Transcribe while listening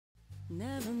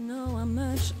Never know how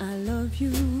much I love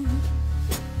you.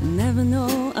 Never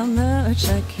know how much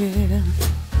I care.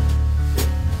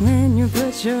 When you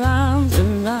put your arms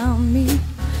around me,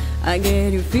 I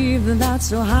get you fever that's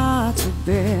so hard to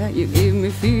bear. You give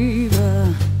me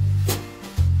fever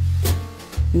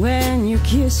when you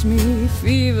kiss me,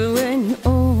 fever when you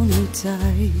hold me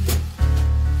tight.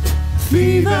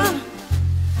 Fever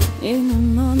in the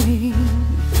morning,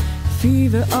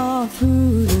 fever all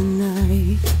through the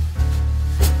night.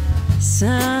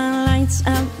 Sun lights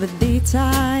up the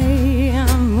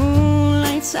daytime, moon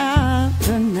lights up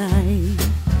the night.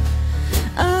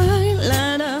 I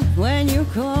light up when you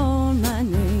call my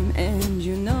name, and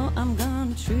you know I'm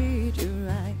gonna treat you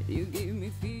right. You give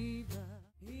me fever.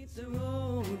 It's the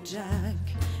road, Jack,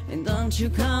 and don't you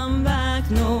come back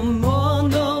no more,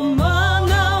 no more,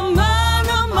 no more,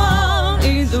 no more.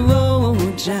 It's the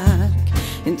road, Jack,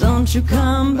 and don't you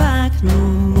come back no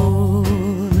more.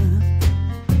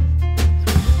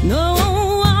 No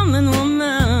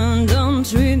woman, don't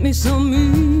treat me so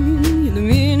mean. You're the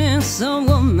meanest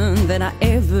woman that I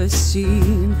ever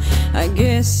seen. I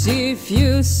guess if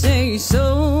you say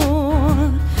so,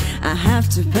 I have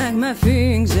to pack my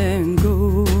things and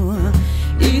go.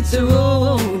 It's a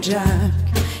road, Jack,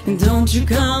 and don't you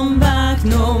come back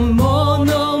no more,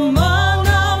 no more,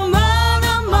 no more,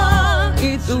 no more.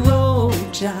 It's a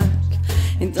road, Jack,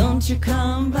 and don't you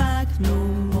come back no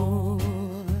more.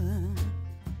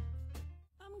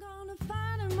 I'm gonna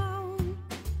find them all.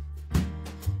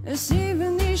 A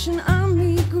civilization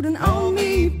army couldn't hold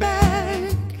me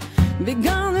back. We're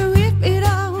gonna rip it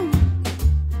all,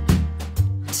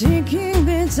 taking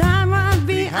the time right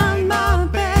behind my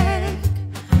back.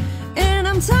 And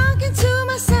I'm talking to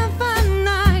myself at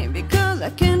night because I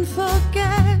can't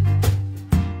forget.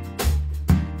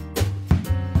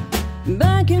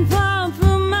 Back and forth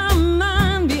through my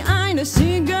mind behind a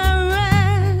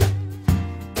cigarette,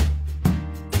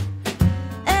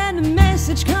 and a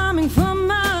message coming from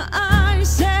my eyes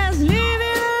says leave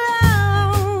it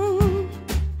alone.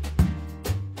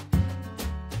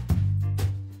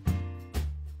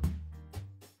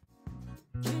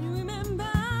 Can you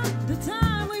remember the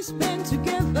time we spent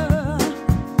together,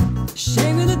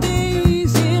 sharing the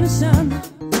days in the sun,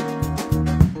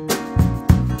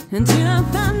 until I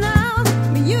found out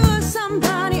that you were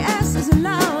somebody else's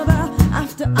lover.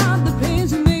 After all the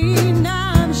pains you made,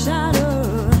 now I'm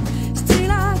shattered.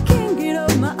 Still I can't get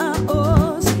off my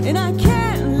oars, and I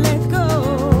can't let go.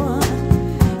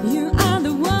 You are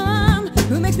the one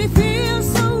who makes me feel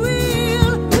so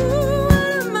real. Ooh, what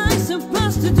am I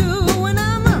supposed to do when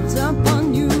I'm on top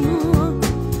on you?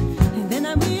 And then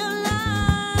I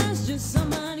realized you're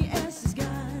somebody else's guy.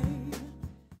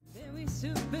 Very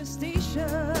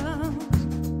superstitious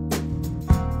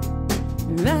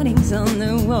writings on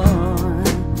the wall,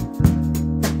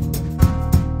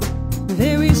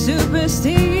 very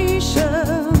superstitious.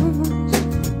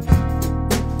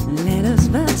 Let us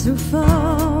about to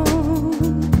fall.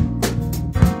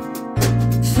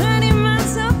 30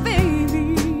 months of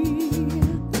baby,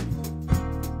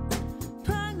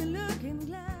 pregnant looking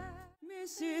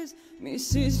glass.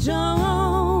 Mrs.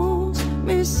 Jones,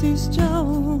 Mrs.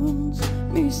 Jones,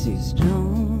 Mrs. Jones.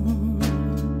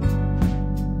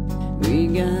 We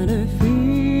got a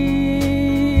thing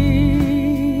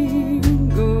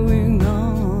going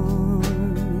on.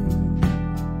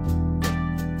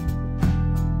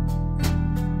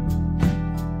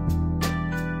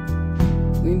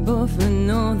 We both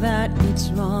know that it's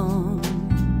wrong,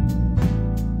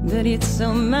 but it's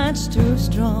so much too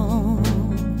strong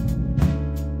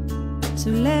to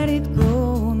let it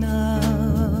go now.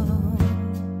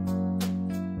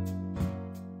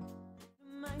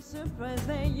 Surprised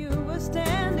that you were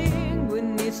standing with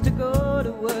needs to go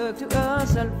to work to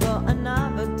hustle for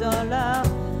another dollar.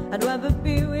 I'd rather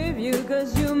be with you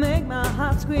cause you make my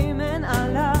heart scream and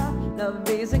holler. Love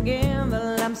is a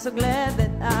gamble, I'm so glad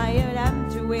that I am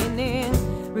to win it.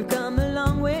 We've come a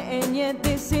long way and yet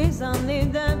this is only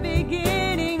the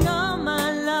beginning.